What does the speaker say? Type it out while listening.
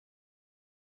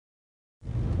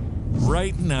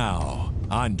right now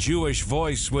on Jewish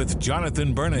Voice with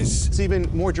Jonathan Bernis. It's even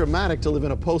more dramatic to live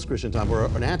in a post-Christian time or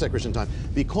an anti-Christian time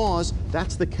because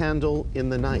that's the candle in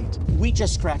the night. We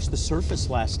just scratched the surface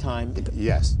last time.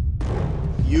 Yes.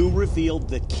 You revealed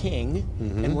the king,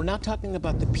 and we're not talking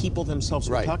about the people themselves.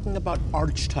 We're talking about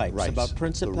archetypes, about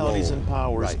principalities and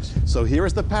powers. Right. So here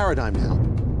is the paradigm now.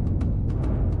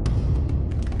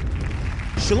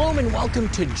 Shalom and welcome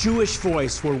to Jewish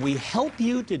Voice, where we help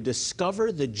you to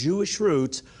discover the Jewish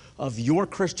roots of your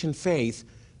Christian faith,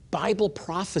 Bible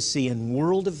prophecy, and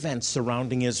world events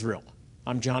surrounding Israel.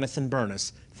 I'm Jonathan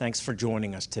Bernis. Thanks for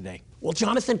joining us today. Well,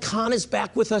 Jonathan Cahn is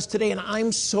back with us today, and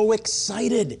I'm so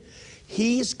excited.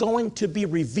 He's going to be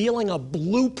revealing a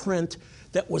blueprint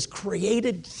that was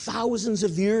created thousands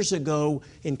of years ago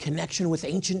in connection with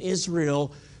ancient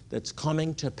Israel that's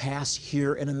coming to pass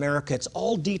here in America. It's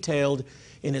all detailed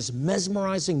in his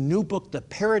mesmerizing new book, The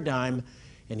Paradigm,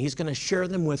 and he's going to share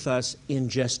them with us in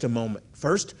just a moment.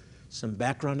 First, some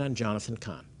background on Jonathan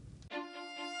Cahn.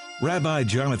 Rabbi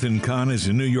Jonathan Cahn is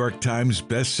a New York Times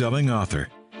best-selling author,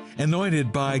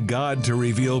 anointed by God to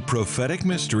reveal prophetic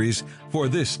mysteries for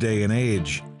this day and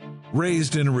age.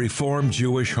 Raised in a Reformed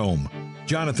Jewish home,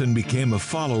 Jonathan became a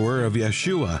follower of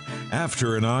Yeshua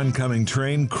after an oncoming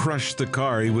train crushed the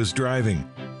car he was driving.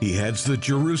 He heads the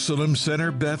Jerusalem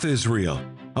Center Beth Israel,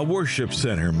 a worship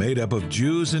center made up of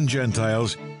Jews and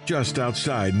Gentiles just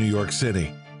outside New York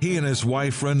City. He and his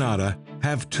wife Renata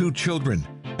have 2 children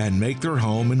and make their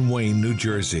home in Wayne, New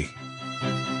Jersey.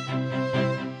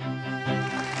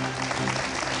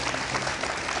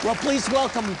 Well, please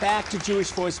welcome back to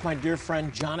Jewish Voice my dear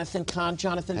friend Jonathan Cahn.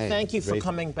 Jonathan, thank you for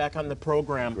coming back on the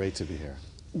program. Great to be here.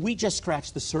 We just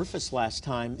scratched the surface last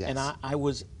time, and I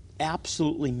was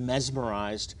absolutely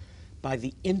mesmerized by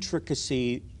the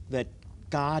intricacy that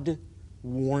God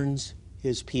warns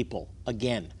his people.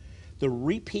 Again, the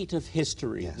repeat of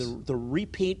history, the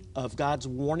repeat of God's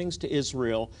warnings to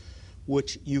Israel,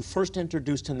 which you first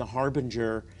introduced in the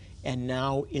Harbinger and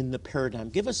now in the Paradigm.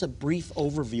 Give us a brief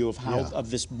overview of how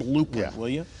of this blueprint, will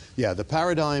you? Yeah, the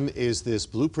Paradigm is this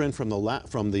blueprint from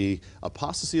the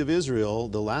apostasy of Israel,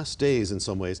 the last days in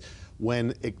some ways,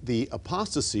 when the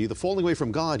apostasy, the falling away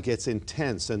from God, gets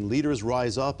intense and leaders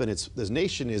rise up and the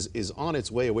nation is on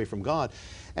its way away from God.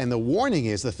 And the warning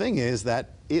is, the thing is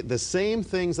that the same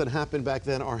things that happened back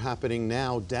then are happening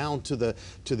now, down to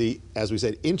the, as we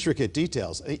said, intricate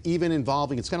details, even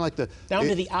involving, it's kind of like down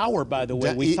to the hour, by the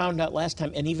way, we found out last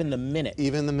time, and even the minute.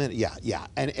 Even the minute, yeah.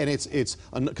 And it's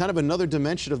kind of another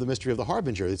dimension of the mystery of the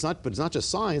Harbinger. But it's not just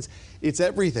science, it's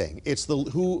everything. It's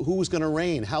who's going to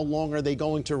reign, how long are they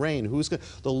going to reign,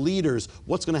 the leaders,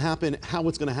 what's going to happen, how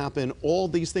it's going to happen, all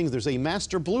these things. There's a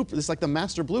master blueprint, it's like the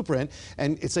master blueprint,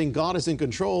 and it's saying God is in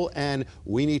control, and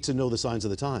we need to know the signs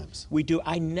of the times. We do.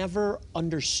 I never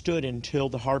understood until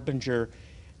the Harbinger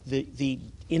the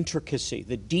intricacy,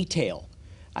 the detail.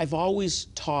 I've always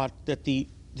taught that the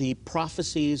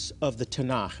prophecies of the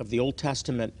Tanakh, of the Old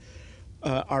Testament,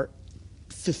 are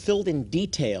fulfilled in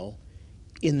detail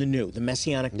in the New, the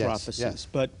Messianic prophecies. Yes.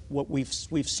 But what we've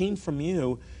seen from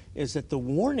you is that the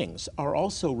warnings are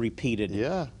also repeated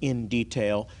in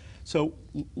detail. So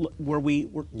where we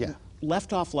were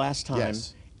left off last time,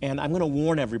 and I'm going to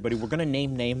warn everybody, we're going to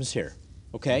name names here,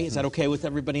 okay? Is that okay with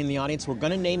everybody in the audience? We're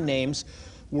going to name names.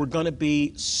 We're going to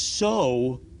be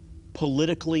so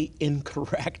politically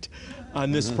incorrect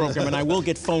on this program, and I will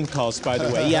get phone calls, by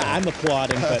the way. Yeah, I'm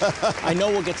applauding, but I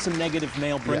know we'll get some negative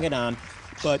mail. Bring it on.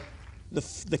 But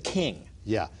the king.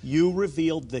 Yeah. You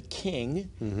revealed the king,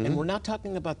 and we're not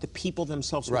talking about the people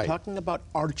themselves. We're talking about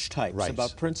archetypes,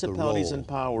 about principalities and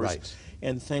powers,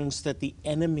 and things that the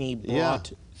enemy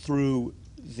brought through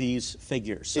these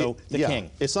figures. So the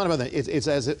king. It's not about that.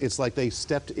 It's like they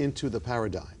stepped into the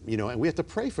paradigm, and we have to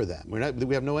pray for them. We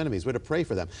have no enemies. We have to pray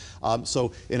for them.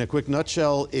 So in a quick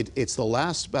nutshell, it's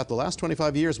about the last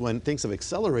 25 years when things have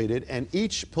accelerated, and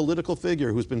each political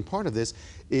figure who's been part of this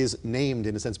is named,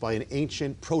 in a sense, by an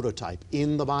ancient prototype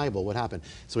in the Bible. What happened?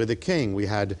 So we had the king. We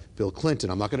had Bill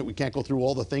Clinton. We can't go through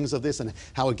all the things of this and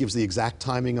how it gives the exact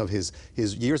timing of his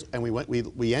years. And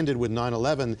we ended with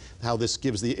 9/11. How this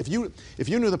gives the if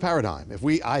you knew the paradigm,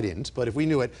 I didn't, but if we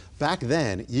knew it back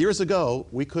then, years ago,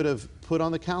 we could have put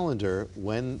on the calendar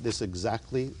when this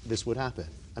would happen.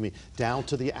 I mean, down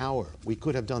to the hour. We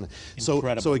could have done it.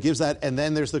 So it gives that, and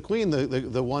then there's the queen,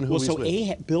 the one who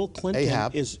Bill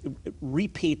Clinton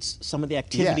repeats some of the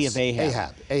activity of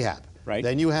Ahab. Ahab. right?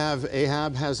 Then you have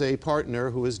Ahab has a partner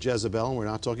who is Jezebel, and we're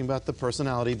not talking about the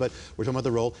personality, but we're talking about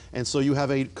the role. And so you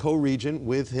have a co-regent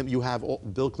with him. You have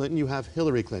Bill Clinton, you have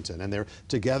Hillary Clinton, and they're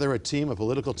together, a team, a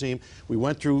political team. We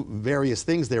went through various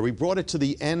things there. We brought it to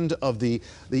the end of the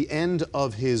end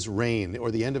of his reign,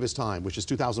 or the end of his time, which is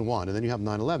 2001, and then you have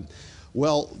 9/11.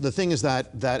 Well, the thing is that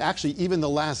actually even the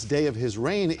last day of his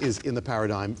reign is in the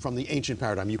paradigm, from the ancient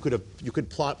paradigm. You could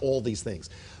plot all these things.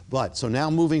 But, so now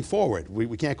moving forward,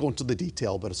 we can't go into the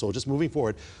detail, but so just moving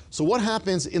forward. So what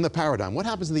happens in the paradigm? What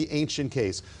happens in the ancient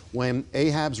case when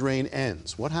Ahab's reign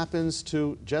ends? What happens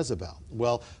to Jezebel?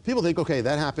 Well, people think, okay,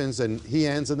 that happens and he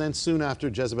ends, and then soon after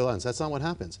Jezebel ends. That's not what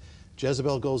happens.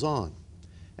 Jezebel goes on,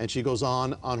 and she goes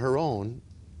on her own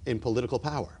in political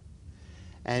power.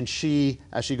 And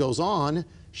as she goes on,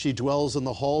 she dwells in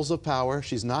the halls of power.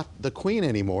 She's not the queen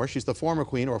anymore. She's the former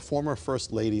queen, or former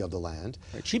first lady of the land.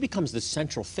 Right. She becomes the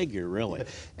central figure, really.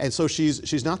 And so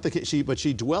she's not but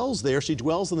she dwells there. She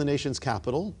dwells in the nation's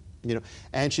capital,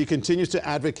 and she continues to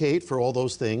advocate for all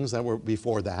those things that were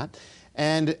before that.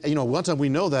 And, one time we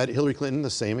know that Hillary Clinton, the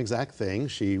same exact thing.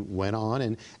 She went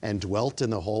on and dwelt in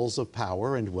the halls of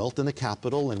power and dwelt in the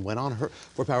Capitol and went on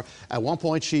for power. At one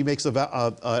point, she makes an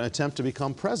attempt to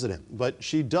become president, but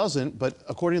she doesn't. But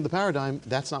according to the paradigm,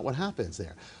 that's not what happens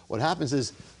there. What happens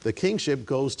is the kingship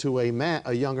goes to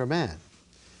a younger man.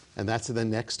 And that's the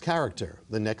next character,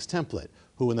 the next template,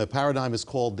 who in the paradigm is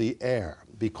called the heir,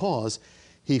 because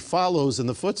he follows in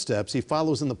the footsteps, he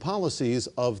follows in the policies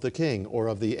of the king, or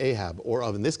of the Ahab, or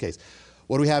of, in this case,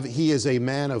 what do we have? He is a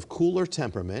man of cooler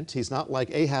temperament. He's not like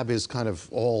Ahab is kind of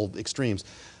all extremes.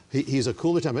 He's a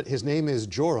cooler temperament. His name is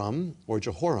Joram, or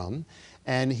Jehoram,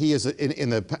 and he is, in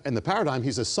the paradigm,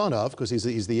 he's a son of, because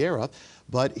he's the heir of,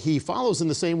 but he follows in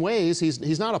the same ways.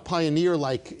 He's not a pioneer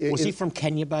like... Was he from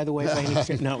Kenya, by the way? By any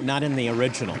chance? No, not in the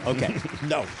original. Okay.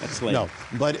 No, that's later.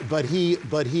 No, but he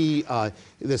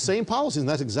the same policies, and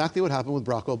that's exactly what happened with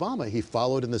Barack Obama. He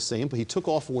followed in the same, but he took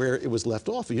off where it was left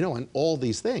off, and all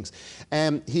these things.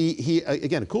 And he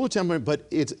again, cooler temperament, but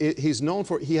he's known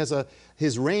for,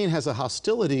 his reign has a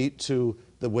hostility to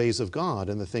the ways of God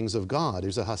and the things of God.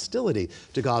 There's a hostility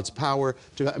to God's power,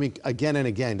 again and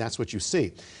again, that's what you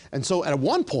see. And so at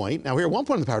one point in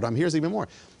the paradigm, here's even more.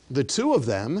 The two of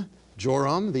them,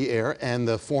 Joram, the heir, and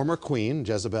the former queen,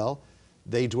 Jezebel,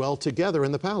 they dwell together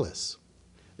in the palace.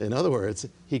 In other words,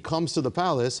 he comes to the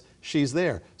palace, she's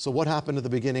there. So what happened at the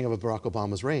beginning of Barack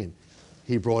Obama's reign?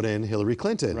 He brought in Hillary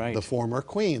Clinton, right, the former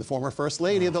queen, the former first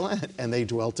lady of the land, and they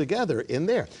dwell together in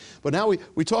there. But now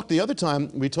we talked the other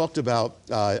time, we talked about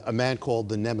a man called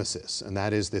the Nemesis, and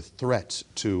that is the threat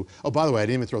to, oh, by the way, I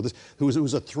didn't even throw this,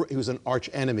 who's an arch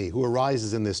enemy who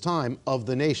arises in this time of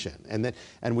the nation.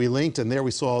 And we linked, and there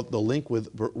we saw the link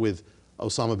with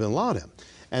Osama bin Laden.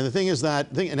 And the thing is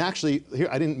and actually, here,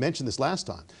 I didn't mention this last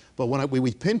time, but when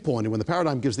we pinpointed, when the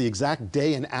paradigm gives the exact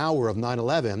day and hour of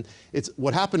 9/11, it's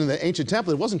what happened in the ancient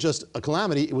temple. It wasn't just a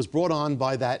calamity, it was brought on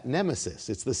by that nemesis.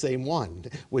 It's the same one,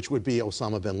 which would be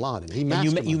Osama bin Laden. He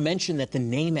masterminded. You mentioned that the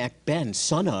name Ben,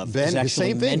 son of, is actually the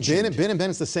same thing. mentioned. Ben and Ben,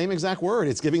 it's the same exact word.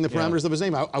 It's giving the parameters of his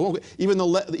name. I won't, even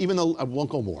though I won't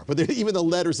go more, but even the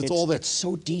letters, it's all there. It's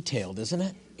so detailed, isn't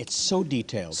it? It's so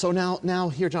detailed. So now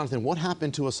here, Jonathan, what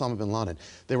happened to Osama bin Laden?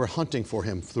 They were hunting for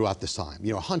him throughout this time.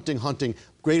 Hunting,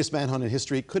 greatest manhunt in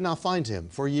history, could not find him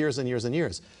for years and years and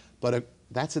years. But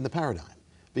that's in the paradigm.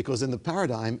 Because in the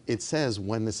paradigm, it says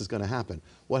when this is going to happen.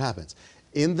 What happens?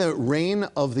 In the reign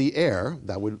of the heir,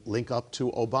 that would link up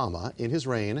to Obama, in his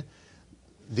reign,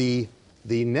 the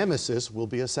nemesis will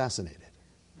be assassinated.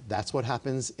 That's what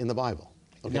happens in the Bible.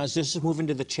 Okay. Now, is this moving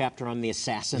to the chapter on the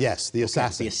assassin? Yes, the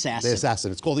assassin. The assassin. The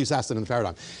assassin. It's called the assassin in the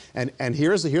paradigm. And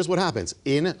here's what happens.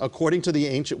 According to the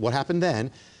ancient, what happened then,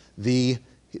 the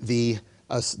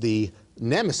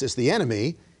nemesis, the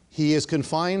enemy, he is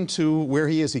confined to where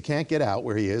he is. He can't get out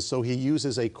where he is, so he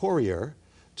uses a courier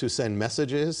to send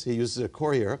messages. He uses a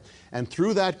courier, and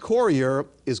through that courier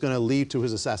is going to lead to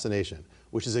his assassination,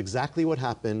 which is exactly what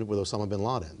happened with Osama bin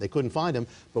Laden. They couldn't find him,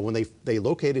 but when they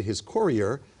located his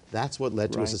courier, that's what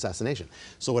led to his assassination.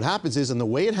 So what happens is, and the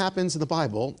way it happens in the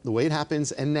Bible, the way it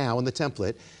happens and now in the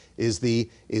template, is the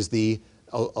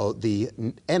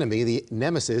enemy, the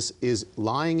nemesis, is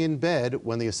lying in bed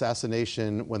when the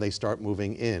assassination, when they start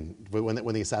moving in,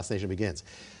 when the assassination begins.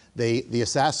 The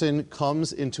assassin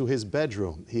comes into his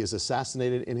bedroom. He is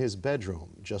assassinated in his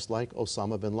bedroom, just like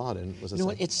Osama bin Laden was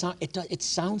assassinated. It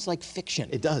sounds like fiction.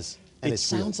 It does. And it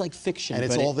sounds like fiction, and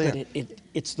it's all there. But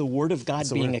it's the Word of God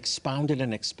being expounded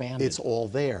and expanded. It's all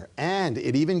there. And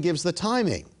it even gives the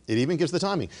timing. It even gives the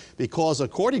timing. Because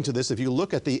according to this, if you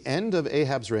look at the end of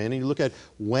Ahab's reign and you look at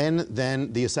when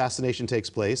then the assassination takes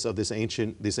place of this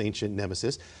ancient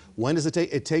nemesis, when does it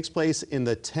take? It takes place in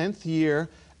the 10th year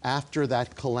after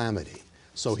that calamity.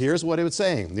 So here's what it was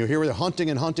saying. Here we're hunting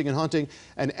and hunting and hunting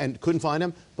and couldn't find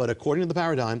him. But according to the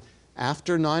paradigm,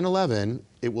 after 9/11,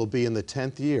 it will be in the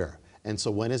 10th year. And so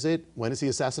when is it? When is he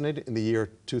assassinated? In the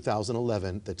year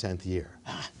 2011, the 10th year.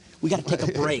 We got to take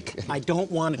a break. I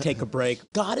don't want to take a break.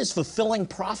 God is fulfilling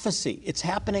prophecy. It's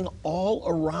happening all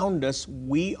around us.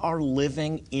 We are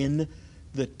living in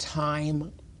the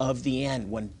time of the end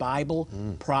when Bible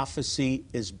prophecy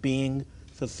is being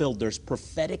fulfilled. There's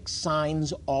prophetic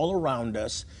signs all around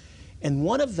us. And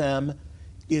one of them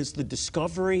is the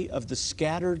discovery of the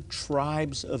scattered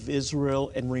tribes of Israel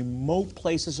in remote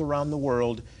places around the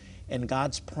world and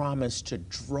God's promise to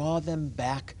draw them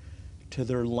back to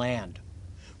their land.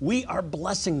 We are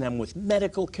blessing them with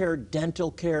medical care, dental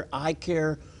care, eye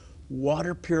care,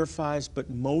 water purifiers, but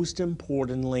most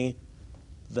importantly,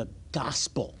 the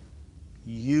gospel.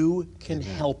 You can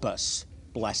help us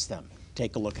bless them.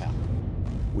 Take a look out.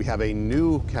 We have a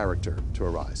new character to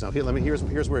arise. Now, here's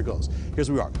where it goes. Here's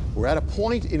where we are. We're at a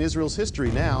point in Israel's history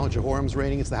now. Jehoram's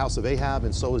reigning. It's the house of Ahab,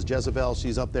 and so is Jezebel.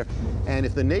 She's up there. And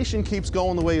if the nation keeps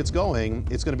going the way it's going,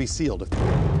 it's going to be sealed.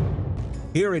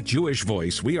 Here at Jewish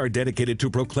Voice, we are dedicated to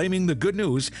proclaiming the good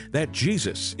news that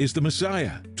Jesus is the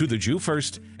Messiah, to the Jew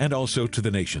first and also to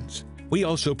the nations. We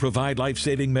also provide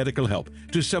life-saving medical help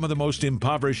to some of the most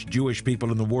impoverished Jewish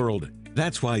people in the world.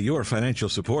 That's why your financial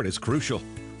support is crucial.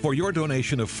 For your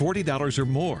donation of $40 or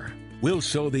more, we'll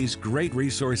sow these great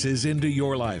resources into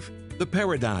your life. The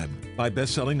Paradigm by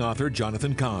best-selling author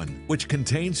Jonathan Cahn, which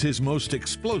contains his most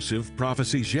explosive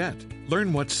prophecies yet.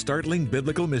 Learn what startling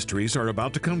biblical mysteries are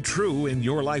about to come true in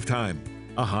your lifetime.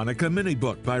 A Hanukkah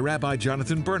mini-book by Rabbi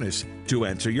Jonathan Bernis to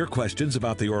answer your questions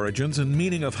about the origins and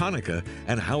meaning of Hanukkah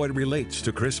and how it relates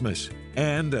to Christmas.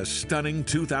 And a stunning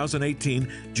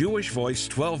 2018 Jewish Voice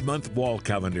 12-month wall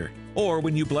calendar. Or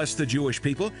when you bless the Jewish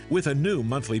people with a new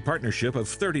monthly partnership of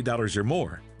 $30 or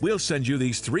more, we'll send you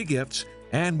these 3 gifts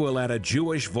and we'll add a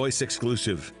Jewish Voice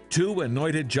exclusive, 2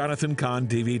 anointed Jonathan Cahn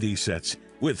DVD sets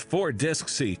with 4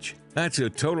 discs each. That's a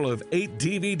total of 8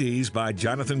 DVDs by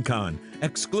Jonathan Cahn,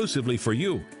 exclusively for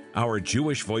you, our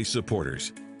Jewish Voice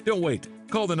supporters. Don't wait.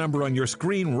 Call the number on your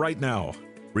screen right now.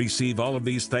 Receive all of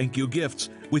these thank you gifts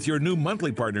with your new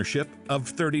monthly partnership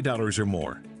of $30 or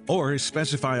more. Or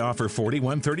specify offer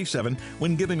 $41.37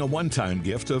 when giving a one-time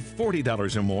gift of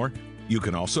 $40 or more. You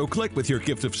can also click with your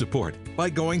gift of support by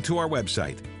going to our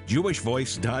website,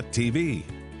 jewishvoice.tv,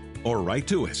 or write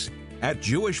to us at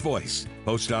Jewish Voice,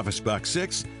 Post Office Box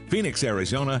 6, Phoenix,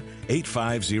 Arizona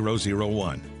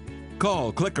 85001.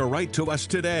 Call, click, or write to us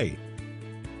today.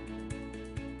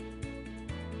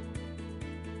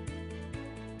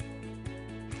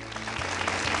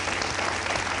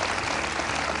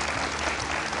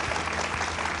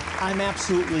 I'm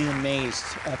absolutely amazed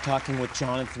talking with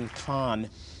Jonathan Cahn,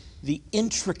 the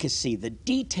intricacy, the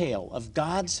detail of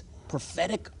God's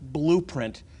prophetic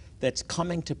blueprint that's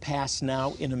coming to pass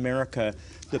now in America.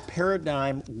 The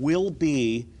Paradigm will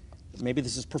be, maybe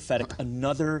this is prophetic,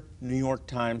 another New York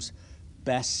Times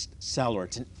bestseller.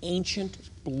 It's an ancient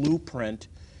blueprint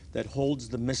that holds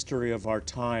the mystery of our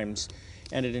times,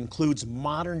 and it includes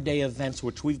modern day events,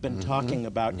 which we've been talking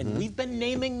about, and we've been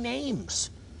naming names.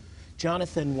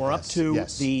 Jonathan, we're up to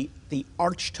the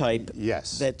archetype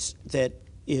that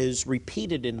is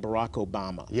repeated in Barack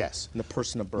Obama. Yes. In the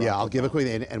person of Barack Obama. Yeah, I'll give a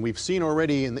quick, and we've seen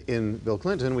already in Bill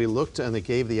Clinton, we looked and they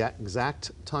gave the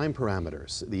exact time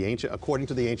parameters, according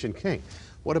to the ancient king.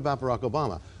 What about Barack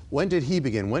Obama? When did he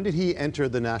begin? When did he enter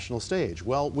the national stage?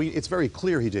 Well, it's very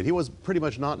clear he did. He was pretty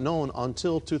much not known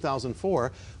until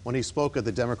 2004 when he spoke at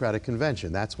the Democratic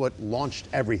Convention. That's what launched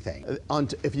everything.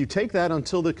 If you take that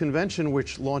until the convention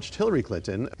which launched Hillary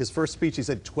Clinton, his first speech he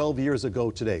said 12 years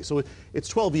ago today. So it's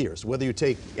 12 years. Whether you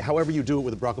take, however you do it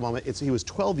with Barack Obama, he was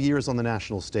 12 years on the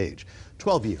national stage.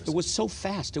 12 years. It was so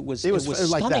fast. It was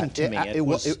like stunning that. to me.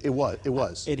 It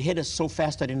was. It hit us so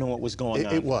fast I didn't know what was going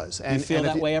on. It was. And you feel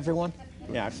that way, everyone?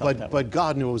 Yeah, I felt that way. But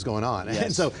God knew what was going on.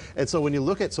 Yes. And so when you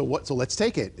look at, so let's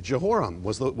take it. Jehoram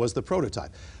was the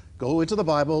prototype. Go into the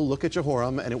Bible, look at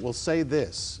Jehoram, and it will say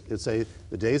this. It'll say,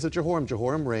 the days of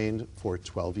Jehoram reigned for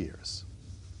 12 years.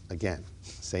 Again,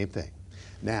 same thing.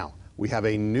 Now, we have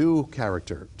a new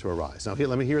character to arise. Now,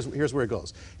 here's where it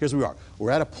goes. Here's where we are.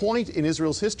 We're at a point in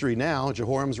Israel's history now.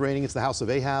 Jehoram's reigning. It's the house of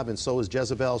Ahab, and so is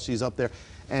Jezebel. She's up there.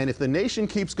 And if the nation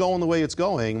keeps going the way it's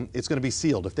going, it's going to be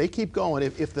sealed. If they keep going,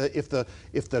 if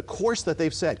the course that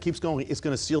they've set keeps going, it's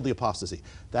going to seal the apostasy.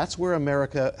 That's where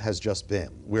America has just been.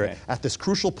 We're at this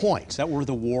crucial point. Is that where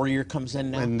the warrior comes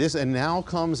in now? And now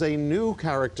comes a new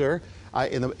character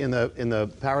in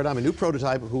the paradigm, a new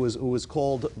prototype who is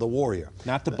called the warrior.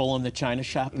 Not the bull in the china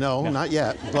shop? No, not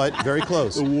yet, but very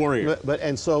close. The warrior.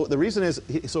 And so the reason is,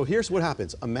 so here's what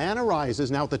happens. A man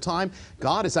arises, now at the time,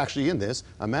 God is actually in this,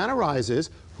 a man arises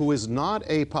who is not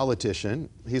a politician,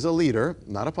 he's a leader,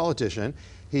 not a politician.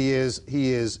 He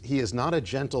is not a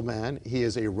gentleman, he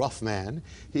is a rough man,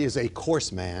 he is a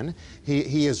coarse man,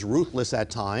 he is ruthless at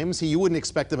times, you wouldn't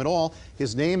expect him at all.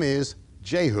 His name is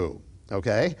Jehu.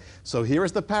 Okay, so here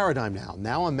is the paradigm now.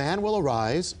 Now a man will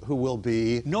arise who will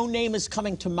be... No name is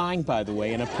coming to mind, by the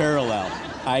way, in a parallel.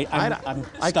 I'm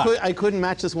stuck. I couldn't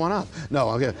match this one up. No,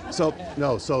 okay. So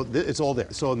it's all there.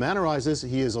 So a man arises.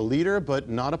 He is a leader, but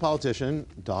not a politician.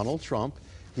 Donald Trump.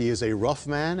 He is a rough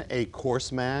man, a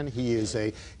coarse man. He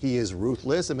is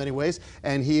ruthless in many ways,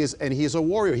 and he is a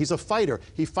warrior. He's a fighter.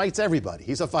 He fights everybody.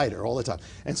 He's a fighter all the time.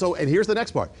 And here's the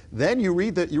next part. Then you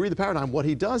read the paradigm. What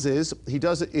he does is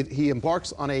he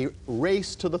embarks on a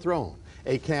race to the throne,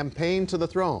 a campaign to the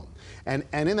throne. And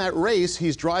in that race,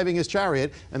 he's driving his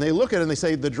chariot, and they look at it and they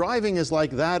say, the driving is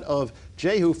like that of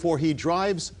Jehu, for he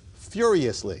drives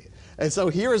furiously. And so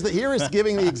here is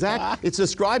giving the exact, it's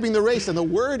describing the race. And the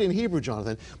word in Hebrew,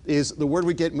 Jonathan, is the word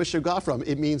we get Mishugah from.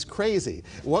 It means crazy.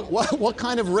 What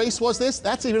kind of race was this?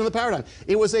 That's even in the paradigm.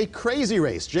 It was a crazy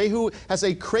race. Jehu has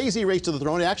a crazy race to the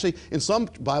throne. Actually, in some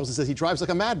Bibles, it says he drives like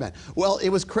a madman. Well, it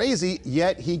was crazy,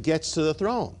 yet he gets to the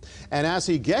throne. And as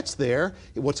he gets there,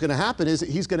 what's going to happen is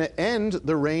he's going to end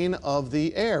the reign of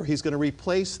the heir. He's going to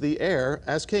replace the heir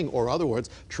as king. Or in other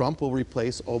words, Trump will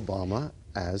replace Obama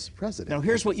as president. Now,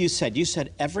 here's what you said. You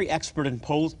said every expert and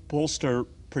pollster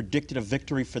predicted a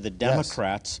victory for the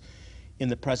Democrats in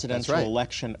the presidential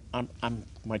election. I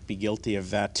might be guilty of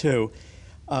that, too.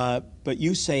 But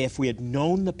you say if we had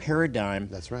known the paradigm,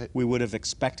 we would have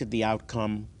expected the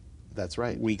outcome. That's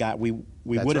right. We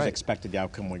would have expected the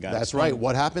outcome we got. That's right.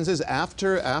 What happens is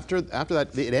after that,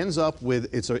 it ends up with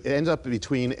it's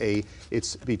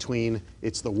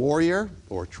the warrior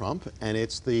or Trump and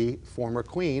it's the former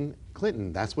queen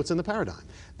Clinton. That's what's in the paradigm.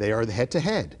 They are head to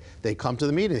head. They come to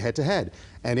the meeting head to head.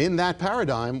 And in that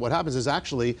paradigm, what happens is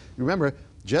actually, remember,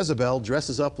 Jezebel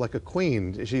dresses up like a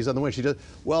queen. She's on the way. She does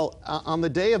well on the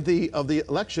day of the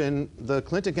election. The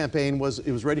Clinton campaign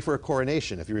was ready for a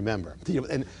coronation, if you remember.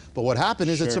 But what happened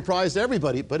is it surprised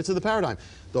everybody. But it's in the paradigm.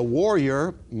 The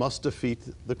warrior must defeat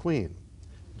the queen.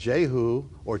 Jehu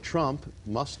or Trump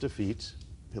must defeat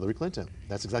Hillary Clinton.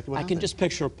 That's exactly what happened. I can just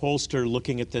picture a pollster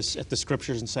looking at the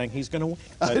scriptures and saying he's going to win.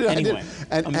 But anyway,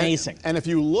 amazing. And if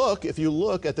you look at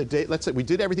the day, let's say we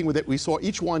did everything with it. We saw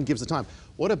each one gives the time.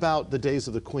 What about the days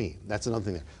of the queen? That's another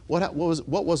thing there. What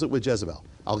was it with Jezebel?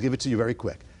 I'll give it to you very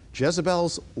quick.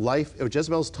 Jezebel's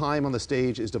time on the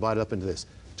stage is divided up into this: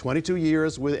 22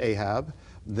 years with Ahab,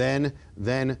 then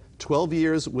 12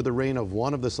 years with the reign of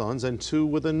one of the sons, and 2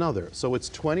 with another. So it's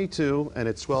 22 and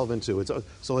it's 12 and 2.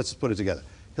 So let's put it together.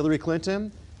 Hillary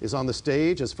Clinton is on the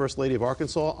stage as First Lady of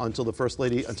Arkansas until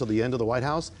the end of the White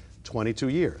House, 22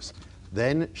 years.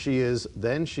 Then she is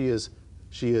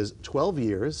 12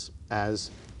 years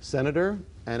as Senator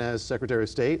and as Secretary of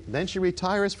State. Then she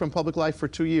retires from public life for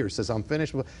 2 years, says I'm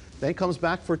finished, then comes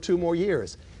back for 2 more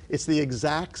years. It's the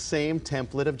exact same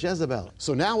template of Jezebel.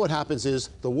 So now what happens is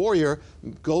the warrior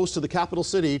goes to the capital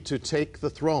city to take the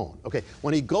throne. Okay,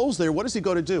 when he goes there, what does he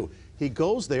go to do? He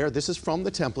goes there, this is from the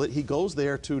template, he goes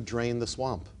there to drain the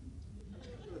swamp.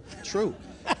 True.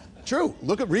 True.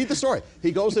 Read the story.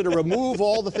 He goes there to remove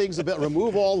all the things,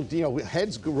 remove all,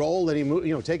 heads roll, and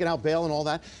he, taking out Baal and all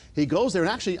that. He goes there, and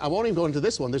actually, I won't even go into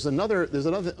this one. There's another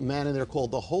man in there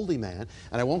called the Holy Man,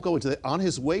 and I won't go into it. On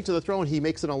his way to the throne, he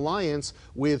makes an alliance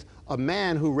with a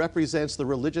man who represents the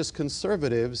religious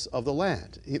conservatives of the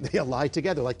land. They ally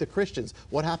together, like the Christians.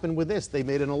 What happened with this? They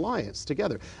made an alliance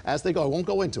together. As they go, I won't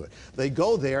go into it. They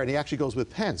go there, and he actually goes with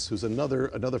Pence, who's another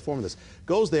form of this.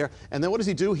 Goes there, and then what does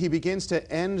he do? He begins to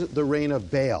end the reign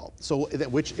of Baal,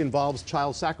 which involves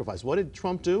child sacrifice. What did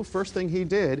Trump do? First thing he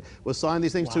did was sign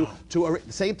these things to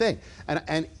same thing.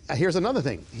 And here's another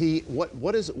thing.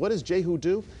 What does Jehu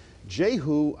do?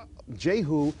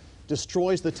 Jehu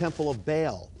destroys the temple of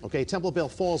Baal. Okay, temple of Baal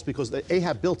falls because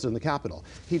Ahab built it in the capital.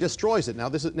 He destroys it.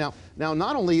 Now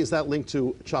not only is that linked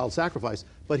to child sacrifice,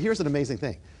 but here's an amazing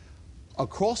thing.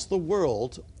 Across the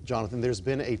world, Jonathan, there's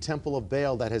been a temple of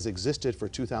Baal that has existed for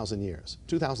 2,000 years.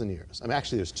 2,000 years. I mean,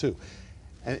 actually, there's 2.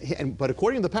 But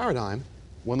according to the paradigm,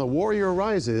 when the warrior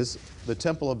arises, the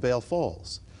temple of Baal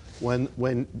falls.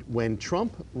 When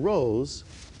Trump rose,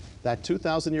 that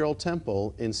 2,000-year-old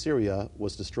temple in Syria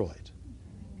was destroyed.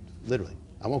 Literally.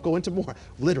 I won't go into more.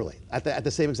 Literally, at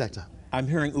the same exact time. I'm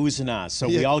hearing oohs and ahs, so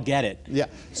we all get it. Yeah.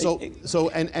 So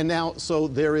now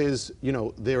there is,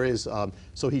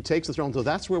 so he takes the throne. So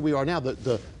that's where we are now.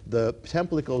 The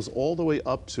temple that goes all the way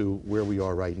up to where we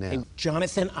are right now. Hey,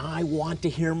 Jonathan, I want to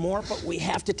hear more, but we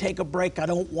have to take a break. I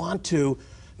don't want to.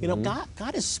 You know,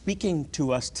 God is speaking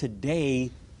to us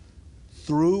today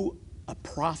through a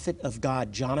prophet of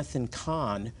God, Jonathan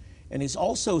Cahn, and he's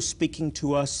also speaking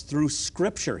to us through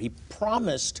Scripture. He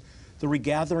promised the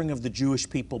regathering of the Jewish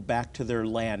people back to their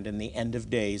land in the end of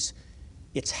days.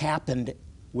 It's happened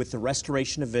with the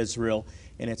restoration of Israel,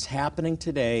 and it's happening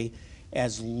today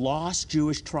as lost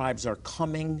Jewish tribes are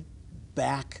coming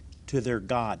back to their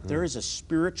God. There is a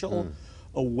spiritual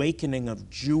awakening of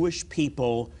Jewish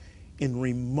people in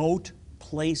remote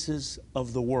places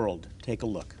of the world. Take a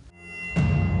look.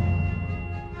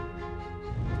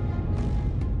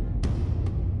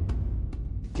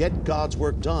 Get God's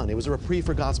work done. It was a reprieve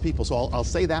for God's people. So I'll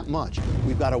say that much.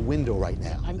 We've got a window right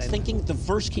now. I'm thinking the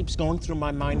verse keeps going through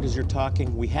my mind as you're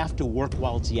talking. We have to work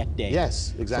while it's yet day.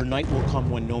 Yes, exactly. For night will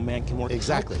come when no man can work.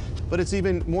 Exactly. But it's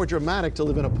even more dramatic to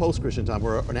live in a post-Christian time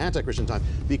or an anti-Christian time,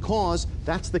 because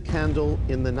that's the candle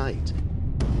in the night.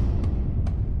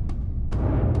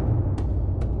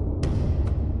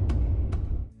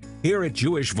 Here at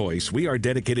Jewish Voice, we are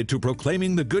dedicated to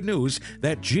proclaiming the good news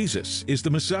that Jesus is the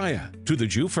Messiah, to the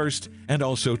Jew first and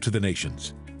also to the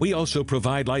nations. We also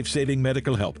provide life-saving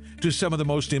medical help to some of the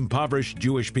most impoverished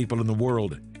Jewish people in the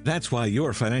world. That's why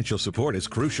your financial support is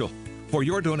crucial. For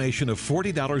your donation of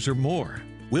 $40 or more,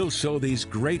 we'll sow these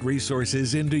great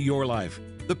resources into your life.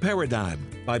 The Paradigm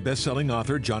by best-selling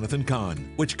author Jonathan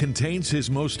Cahn, which contains his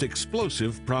most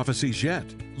explosive prophecies yet.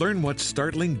 Learn what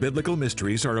startling biblical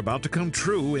mysteries are about to come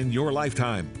true in your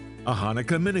lifetime. A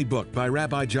Hanukkah mini-book by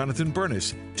Rabbi Jonathan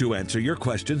Bernis to answer your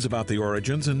questions about the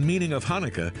origins and meaning of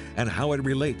Hanukkah and how it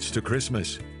relates to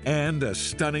Christmas. And a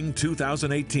stunning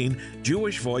 2018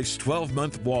 Jewish Voice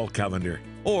 12-month wall calendar.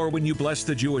 Or when you bless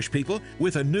the Jewish people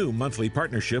with a new monthly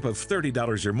partnership of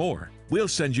 $30 or more, we'll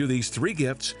send you these 3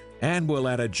 gifts, and we'll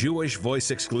add a Jewish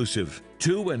Voice exclusive,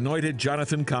 2 anointed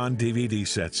Jonathan Cahn DVD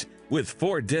sets with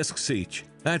 4 discs each.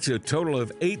 That's a total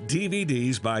of 8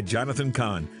 DVDs by Jonathan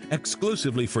Cahn,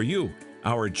 exclusively for you,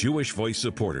 our Jewish Voice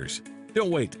supporters.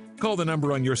 Don't wait. Call the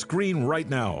number on your screen right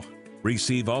now.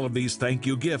 Receive all of these thank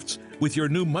you gifts with your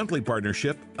new monthly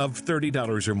partnership of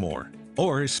 $30 or more.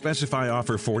 Or specify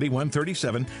offer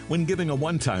 $41.37 when giving a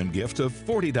one-time gift of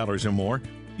 $40 or more.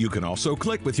 You can also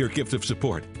click with your gift of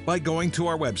support by going to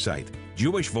our website,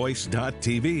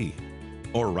 jewishvoice.tv,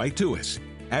 or write to us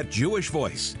at Jewish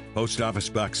Voice, Post Office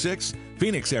Box 6,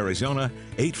 Phoenix, Arizona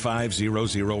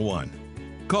 85001.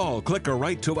 Call, click, or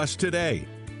write to us today.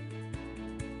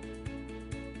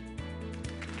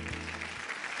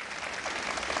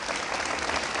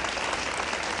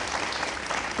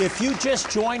 If you just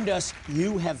joined us,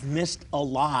 you have missed a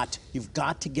lot. You've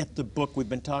got to get the book. We've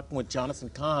been talking with Jonathan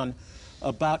Cahn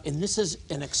about, and this is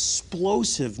an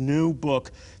explosive new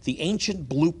book, The Ancient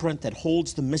Blueprint That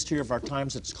Holds the Mystery of Our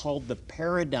Times. It's called The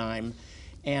Paradigm.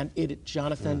 And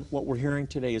Jonathan, what we're hearing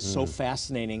today is so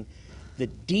fascinating. The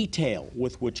detail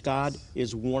with which God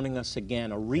is warning us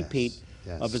again, a repeat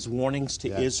of his warnings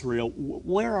to Israel.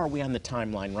 Where are we on the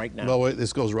timeline right now? Well,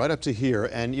 this goes right up to here.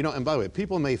 And, and by the way,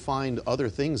 people may find other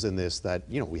things in this that,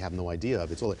 we have no idea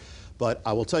of. It's all. But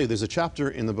I will tell you, there's a chapter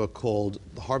in the book called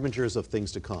The Harbingers of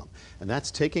Things to Come. And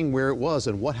that's taking where it was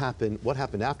and what happened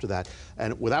after that.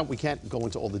 And we can't go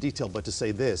into all the detail, but to say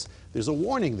this, there's a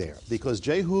warning there, because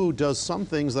Jehu does some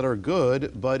things that are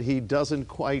good, but he doesn't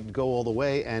quite go all the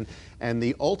way. And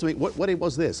the ultimate, what it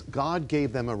was this, God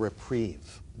gave them a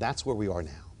reprieve. That's where we are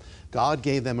now. God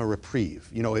gave them a reprieve.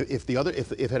 If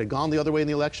it had gone the other way in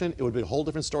the election, it would be a whole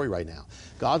different story right now.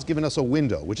 God's given us a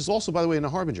window, which is also, by the way, in a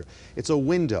harbinger. It's a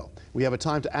window. We have a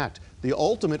time to act.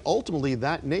 Ultimately,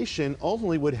 that nation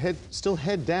would still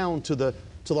head down to the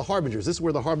harbingers. This is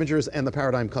where the harbingers and the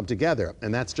paradigm come together,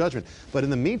 and that's judgment. But in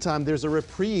the meantime, there's a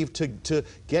reprieve to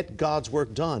get God's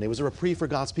work done. It was a reprieve for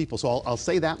God's people. So I'll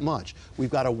say that much. We've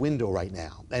got a window right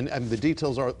now, and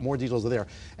more details are there.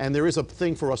 And there is a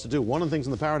thing for us to do. One of the things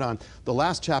in the paradigm, the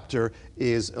last chapter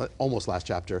is almost last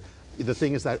chapter. The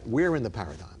thing is that we're in the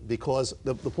paradigm, because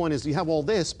the point is you have all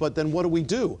this, but then what do we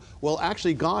do? Well,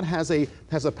 actually, God has a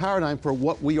paradigm for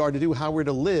what we are to do, how we're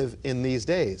to live in these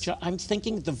days. I'm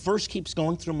thinking the verse keeps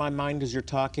going through my mind as you're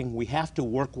talking. We have to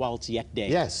work while it's yet day.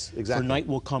 Yes, exactly. For night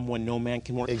will come when no man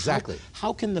can work. Exactly.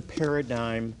 How can the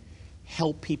paradigm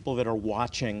help people that are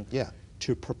watching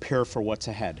to prepare for what's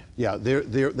ahead. Yeah,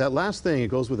 that last thing, it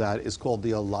goes with that, is called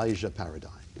the Elijah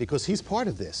paradigm, because he's part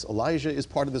of this. Elijah is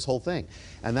part of this whole thing.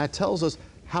 And that tells us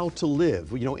how to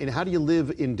live. You know, and how do you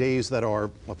live in days that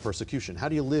are of persecution? How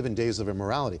do you live in days of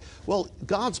immorality? Well,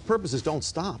 God's purposes don't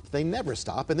stop. They never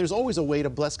stop, and there's always a way to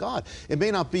bless God. It may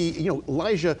not be, you know,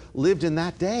 Elijah lived in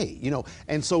that day, you know,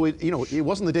 and so it, you know, it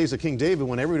wasn't the days of King David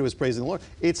when everybody was praising the Lord.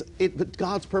 But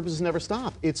God's purposes never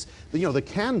stop. It's, you know, the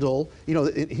candle,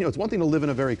 it's one thing to live in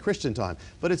a very Christian time,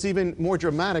 but it's even more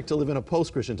dramatic to live in a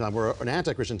post-Christian time or an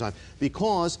anti-Christian time,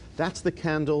 because that's the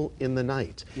candle in the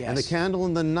night. Yes. And the candle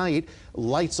in the night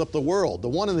lights up the world. The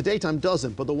one in the daytime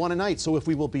doesn't, but the one at night. So if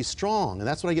we will be strong, and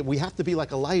that's what I get, we have to be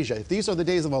like Elijah. If these are the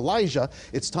days of Elijah,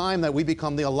 it's time that we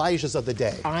become the Elijahs of the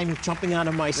day. I'm jumping out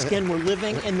of my skin. We're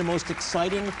living in the most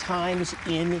exciting times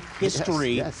in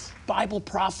history. Yes. Bible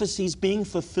prophecies being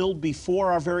fulfilled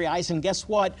before our very eyes. And guess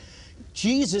what?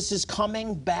 Jesus is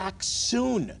coming back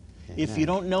soon. Amen. If you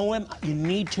don't know him, you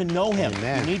need to know him.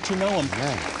 Amen. You need to know him.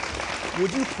 Amen.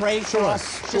 Would you pray for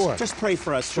us? Sure. Just pray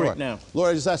for us right now.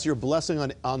 Lord, I just ask your blessing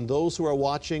on those who are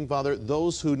watching, Father,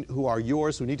 those who are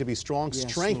yours, who need to be strong. Yes,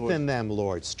 strengthen them,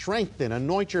 Lord. Strengthen,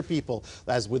 anoint your people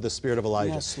as with the spirit of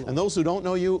Elijah. Yes, Lord. And those who don't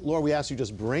know you, Lord, we ask you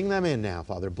just bring them in now,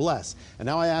 Father. Bless. And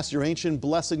now I ask your ancient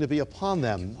blessing to be upon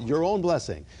them, your own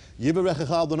blessing.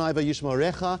 Yivarechecha Adonai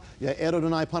v'yishmerecha, Ya'er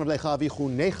Adonai panav lecha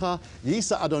v'chunecha,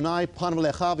 Yisa Adonai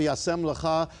panav lecha v'yasem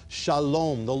lecha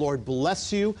shalom. The Lord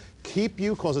bless you, keep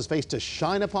you, cause his face to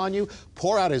shine upon you,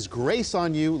 pour out his grace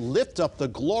on you, lift up the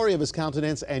glory of his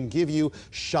countenance, and give you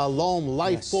shalom,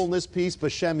 life, yes. fullness, peace,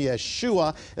 b'shem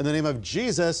Yeshua, in the name of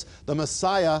Jesus, the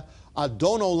Messiah,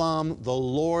 Adon Olam, the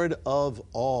Lord of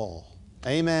all.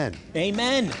 Amen.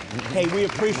 Amen. Hey, we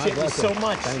appreciate you so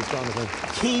much. Thanks, Jonathan.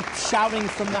 Keep shouting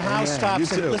from the housetops. You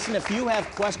too. And listen, if you have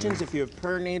questions, if you have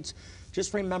prayer needs,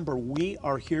 just remember, we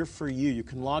are here for you. You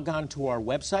can log on to our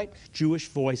website,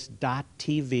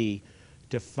 jewishvoice.tv,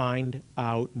 to find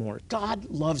out more. God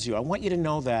loves you. I want you to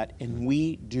know that, and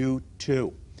we do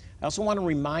too. I also want to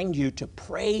remind you to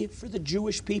pray for the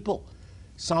Jewish people.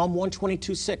 Psalm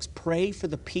 122:6, pray for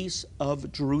the peace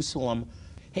of Jerusalem.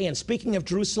 Hey, and speaking of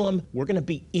Jerusalem, we're going to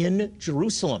be in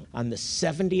Jerusalem on the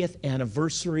 70th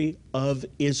anniversary of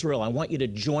Israel. I want you to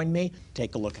join me.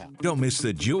 Take a look out. Don't miss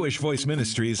the Jewish Voice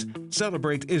Ministries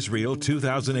Celebrate Israel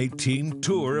 2018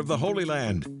 Tour of the Holy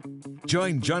Land.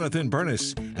 Join Jonathan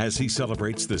Bernis as he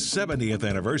celebrates the 70th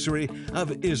anniversary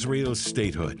of Israel's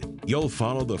statehood. You'll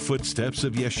follow the footsteps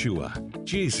of Yeshua,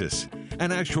 Jesus,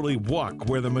 and actually walk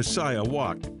where the Messiah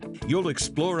walked. You'll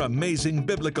explore amazing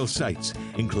biblical sites,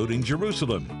 including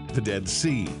Jerusalem, the Dead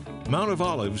Sea, Mount of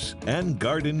Olives, and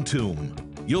Garden Tomb.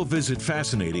 You'll visit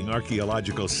fascinating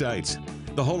archaeological sites,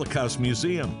 the Holocaust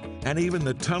Museum, and even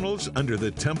the tunnels under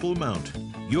the Temple Mount.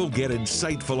 You'll get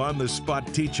insightful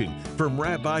on-the-spot teaching from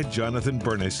Rabbi Jonathan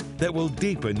Bernis that will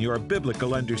deepen your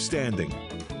biblical understanding.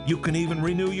 You can even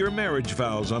renew your marriage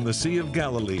vows on the Sea of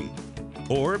Galilee,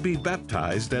 or be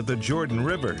baptized at the Jordan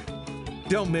River.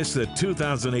 Don't miss the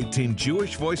 2018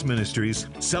 Jewish Voice Ministries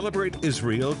Celebrate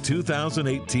Israel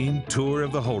 2018 Tour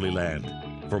of the Holy Land.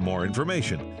 For more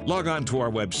information, log on to our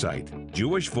website,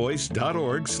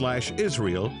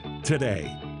 jewishvoice.org/Israel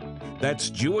today.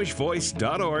 That's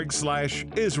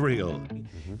jewishvoice.org/Israel.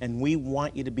 And we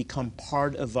want you to become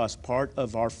part of us, part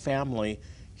of our family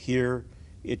here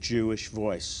at Jewish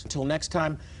Voice. Until next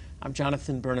time, I'm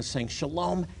Jonathan Bernis saying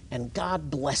shalom and God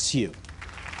bless you.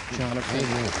 Jonathan.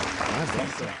 Amen. God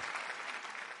bless you.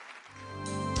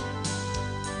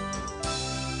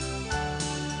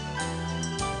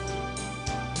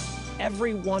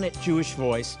 Everyone at Jewish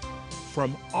Voice,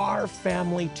 from our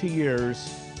family to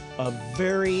yours, a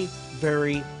very,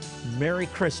 very Merry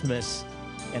Christmas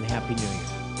and Happy New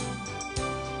Year.